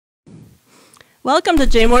Welcome to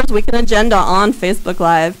JMOR's Weekend Agenda on Facebook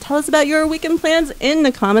Live. Tell us about your weekend plans in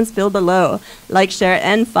the comments field below. Like, share,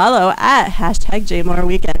 and follow at hashtag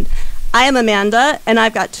JMORWeekend. I am Amanda, and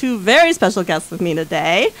I've got two very special guests with me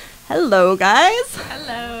today. Hello, guys.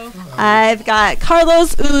 Hello. I've got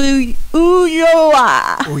Carlos Uloa.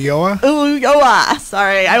 Uloa.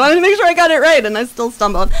 Sorry, I wanted to make sure I got it right, and I still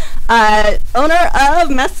stumbled. Owner of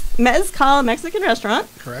Mezcal Mexican restaurant.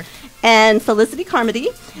 Correct. And Felicity Carmody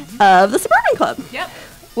of the Suburban Club. Yep.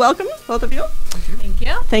 Welcome, both of you. Thank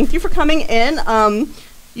you. Thank you for coming in.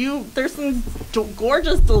 There's some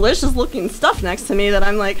gorgeous, delicious looking stuff next to me that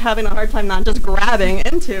I'm like having a hard time not just grabbing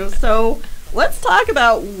into. So let's talk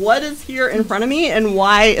about what is here in front of me and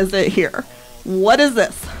why is it here. What is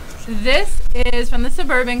this? This is from the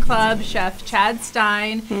Suburban Club, Chef Chad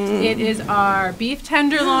Stein. It is our beef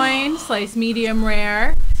tenderloin, sliced medium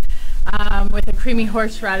rare, with a creamy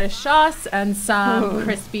horseradish sauce and some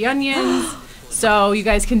crispy onions. So you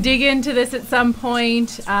guys can dig into this at some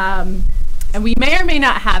point. And we may or may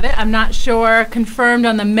not have it. I'm not sure, confirmed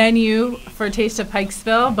on the menu for Taste of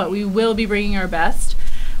Pikesville, but we will be bringing our best.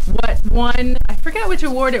 What won, I forget which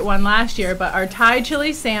award it won last year, but our Thai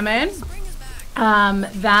chili salmon.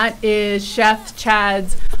 That is Chef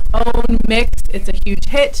Chad's own mix. It's a huge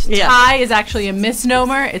hit. Yeah. Thai is actually a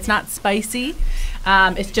misnomer. It's not spicy.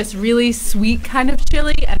 It's just really sweet kind of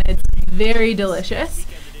chili, and it's very delicious.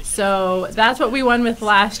 So that's what we won with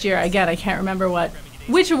last year. Again, I can't remember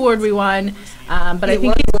which award we won, but I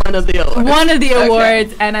think he's one of the awards. One of the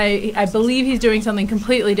awards, and I believe he's doing something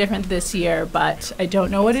completely different this year, but I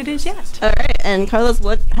don't know what it is yet. All right, and Carlos,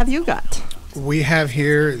 what have you got? We have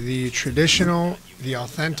here the traditional, the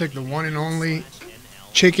authentic, the one and only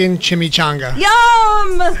chicken chimichanga.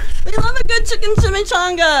 Yum! We love a good chicken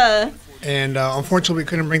chimichanga. And unfortunately, we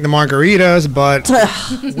couldn't bring the margaritas, but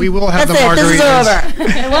we will have the margaritas. This is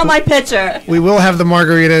over. I want my picture. We will have the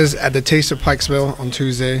margaritas at the Taste of Pikesville on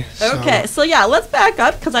Tuesday. Okay, so yeah, let's back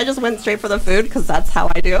up because I just went straight for the food because that's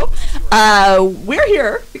how I do. We're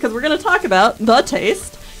here because we're going to talk about The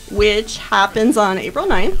Taste, which happens on April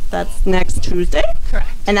 9th. That's next Tuesday. Correct.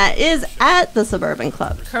 And that is at the Suburban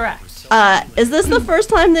Club. Correct. Is this the first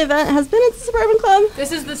time the event has been at the Suburban Club?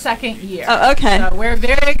 This is the second year. Oh, okay. So we're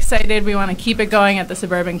very excited. We want to keep it going at the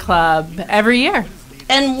Suburban Club every year.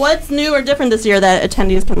 And what's new or different this year that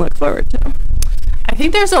attendees can look forward to? I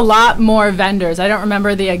think there's a lot more vendors. I don't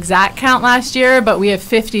remember the exact count last year, but we have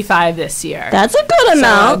 55 this year. That's a good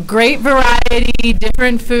amount. So great variety,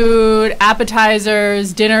 different food,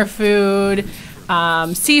 appetizers, dinner food,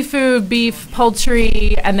 seafood, beef,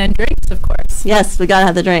 poultry, and then drinks, of course. Yes, we gotta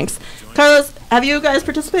have the drinks. Carlos, have you guys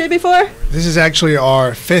participated before? This is actually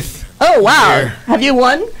our 5th. Oh, wow. year. Have you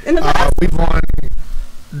won in the past? We've won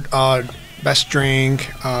best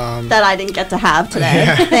drink. That I didn't get to have today.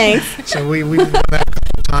 Yeah. Thanks. So we've won that a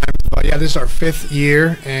couple times. But yeah, this is our 5th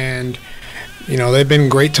year, and you know they've been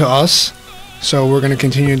great to us. So we're going to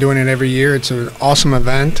continue doing it every year. It's an awesome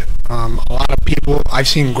event. A lot of people, I've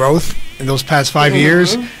seen growth in those past 5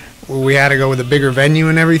 years. We had to go with a bigger venue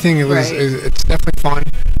and everything. It's definitely fun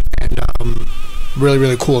and really,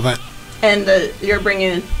 really cool event. And you're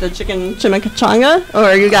bringing the chicken chimichanga,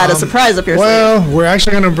 or you got a surprise up your sleeve? Well, we're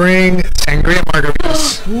actually going to bring sangria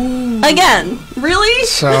margaritas. Again, really?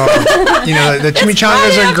 So, you know, the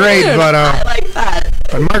chimichangas are great, but I like that.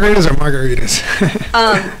 But margaritas are margaritas.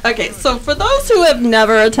 Okay, so for those who have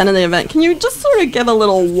never attended the event, can you just sort of give a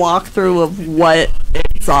little walkthrough of what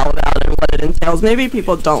it's all about and what it entails? Maybe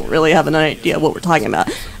people don't really have an idea what we're talking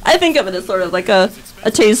about. I think of it as sort of like a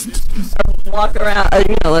taste, a walk around,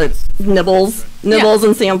 you know, like nibbles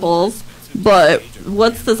and samples. But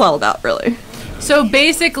what's this all about, really? So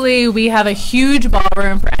basically, we have a huge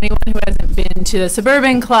ballroom for anyone who hasn't been to the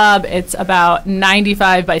Suburban Club. It's about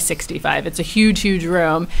 95 by 65. It's a huge, huge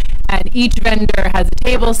room. And each vendor has a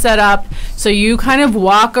table set up. So you kind of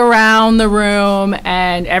walk around the room,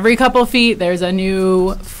 and every couple feet, there's a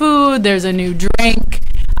new food, there's a new drink.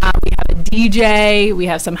 We have a DJ. We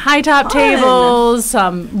have some high-top tables,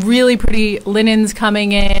 some really pretty linens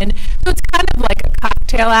coming in. So it's kind of like a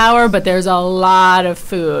cocktail hour, but there's a lot of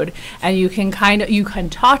food, and you can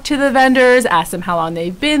talk to the vendors, ask them how long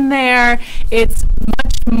they've been there. It's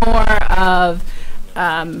much more of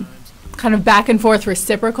kind of back and forth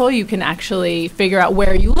reciprocal. You can actually figure out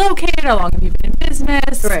where you located, how long have you been in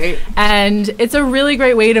business. Right. And it's a really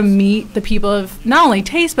great way to meet the people of not only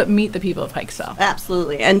Taste, but meet the people of Pikesville.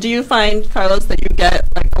 Absolutely. And do you find, Carlos, that you get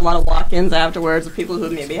like a lot of walk-ins afterwards of people who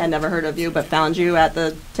maybe had never heard of you but found you at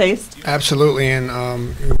the Taste? Absolutely, and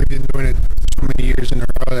we've been doing it so many years in a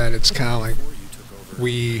row that it's kind of like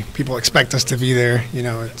people expect us to be there. You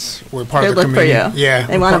know, we're part They of the look for community. you. Yeah,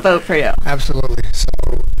 They want to vote for you. Absolutely.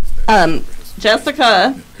 So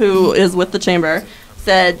Jessica, who is with the chamber,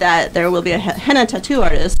 said that there will be a henna tattoo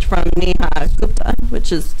artist from Neha Gupta,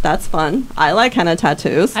 that's fun. I like henna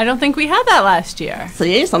tattoos. I don't think we had that last year.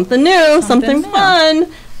 See, something new, something fun.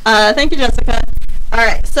 Thank you, Jessica. All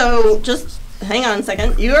right, so just hang on a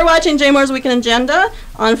second. You are watching Jay Moore's Weekend Agenda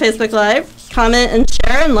on Facebook Live. Comment and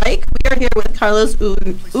share and like. We are here with Carlos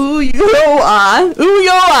Uloa.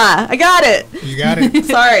 I got it. you got it.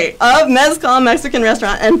 Sorry. Of Mezcal Mexican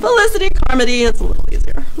Restaurant and Felicity Carmody. It's a little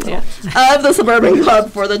easier. Yeah. Of the Suburban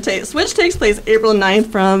Club for the taste, which takes place April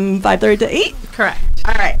 9th from 5:30 to 8. Correct.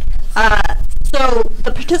 All right. So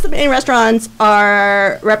the participating restaurants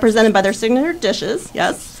are represented by their signature dishes.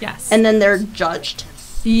 Yes. Yes. And then they're judged.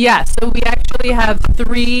 Yes, so we actually have not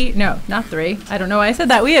three. I don't know why I said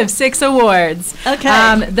that. We have 6 awards.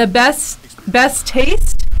 Okay. The best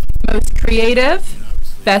taste, most creative,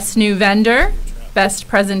 best new vendor, best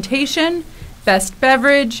presentation, best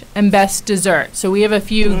beverage, and best dessert. So we have a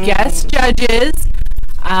few guest judges,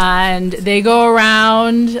 and they go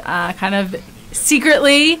around kind of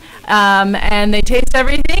secretly, and they taste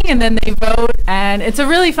everything, and then they vote, and it's a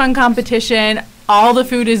really fun competition. All the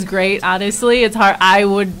food is great, honestly. It's hard. I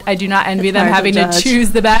do not envy them having to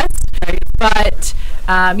choose the best. But,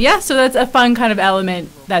 so that's a fun kind of element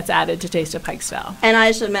that's added to Taste of Pikesville. And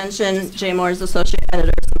I should mention Jay Moore's associate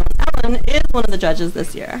editor, Simone Allen, is one of the judges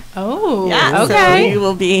this year. Oh, Yeah, okay. so you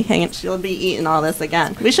will be she'll be eating all this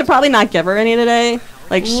again. We should probably not give her any today.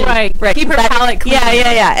 Right. Keep her palate clean.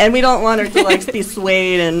 Yeah. And we don't want her to be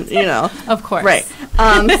swayed and, Of course. Right.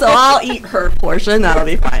 So I'll eat her portion. That'll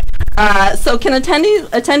be fine. So can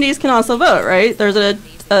attendees can also vote, right? There's a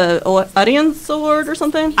audience award or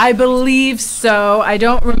something? I believe so. I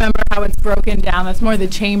don't remember how it's broken down. That's more the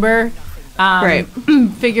chamber Right.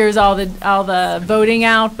 figures all the voting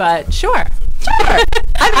out, but sure. Sure.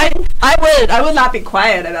 I would not be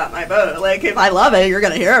quiet about my vote. Like, if I love it, you're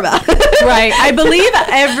going to hear about it. Right. I believe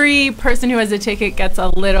every person who has a ticket gets a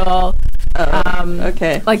little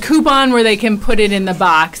okay. like coupon where they can put it in the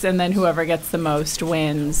box, and then whoever gets the most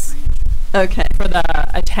wins. Okay. For the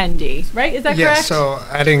attendee, right? Is that correct? Yeah. So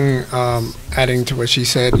adding to what she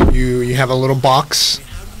said, you have a little box,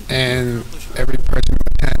 and every person who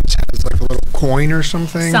attends has like a little coin or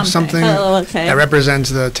something Oh, okay. that represents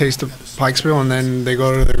the Taste of Pikesville, and then they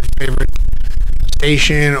go to their favorite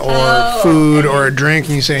station or food or a drink,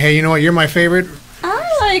 and you say, hey, you know what? You're my favorite.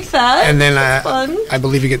 I like that. And then fun. I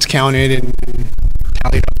believe it gets counted and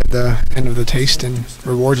tallied up at the end of the taste, and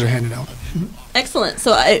rewards are handed out. Excellent.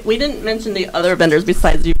 So we didn't mention the other vendors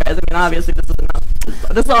besides you guys. I mean, obviously this is enough.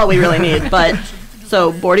 This is all we really need. But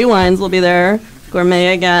so Bordy Wines will be there.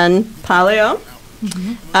 Gourmet again. Paleo.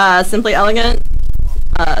 Simply Elegant.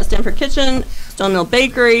 Stanford Kitchen. Stone Mill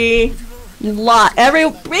Bakery.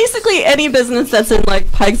 Basically any business that's in like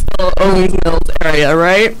Pikesville, Owings Mills area,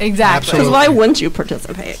 right? Exactly. Because why wouldn't you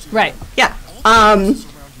participate? Right. Yeah.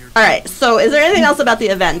 All right, so is there anything else about the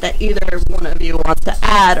event that either one of you wants to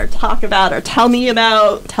add or talk about or tell me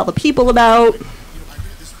about, tell the people about?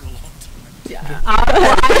 Yeah.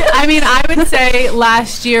 I would say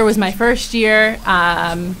last year was my first year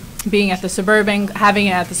being at the Suburban, having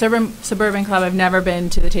it at the Suburban Club. I've never been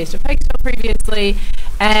to the Taste of Pikesville previously,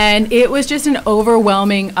 and it was just an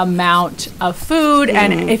overwhelming amount of food.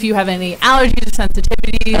 And if you have any allergies or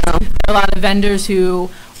sensitivities, there are a lot of vendors who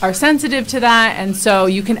are sensitive to that, and so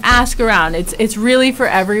you can ask around. It's really for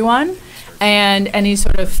everyone, and any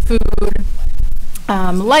sort of food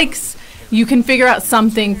likes, you can figure out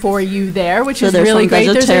something for you there, which is really great.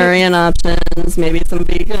 There's some vegetarian options, maybe some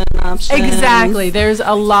vegan options. Exactly. There's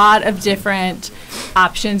a lot of different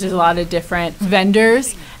options. There's a lot of different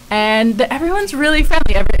vendors, and everyone's really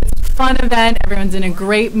friendly. It's a fun event. Everyone's in a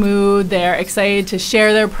great mood. They're excited to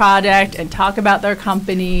share their product and talk about their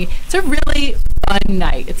company. It's a really fun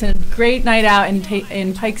night. It's a great night out in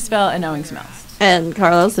Pikesville and Owings Mills. And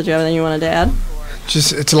Carlos, did you have anything you wanted to add?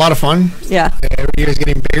 Just, it's a lot of fun. Yeah. Every year is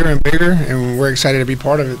getting bigger and bigger, and we're excited to be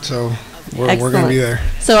part of it. So we're going to be there.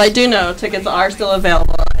 So I do know tickets are still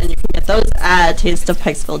available, and you can get those at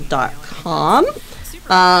tasteofpikesville.com.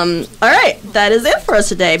 All right, that is it for us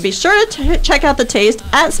today. Be sure to check out the Taste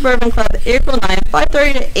at Suburban Club April 9th,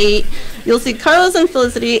 5:30 to 8. You'll see Carlos and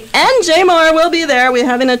Felicity, and Jay Moore will be there. We're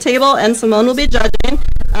having a table, and Simone will be judging.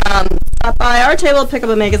 Stop by our table, pick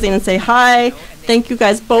up a magazine, and say hi. Thank you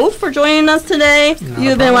guys both for joining us today.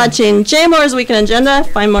 You've been watching Jay Moore's Weekend Agenda.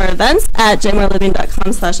 Find more events at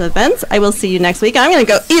jmooreliving.com/events. I will see you next week. I'm going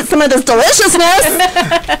to go eat some of this deliciousness.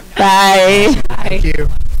 Bye. Bye. Thank you.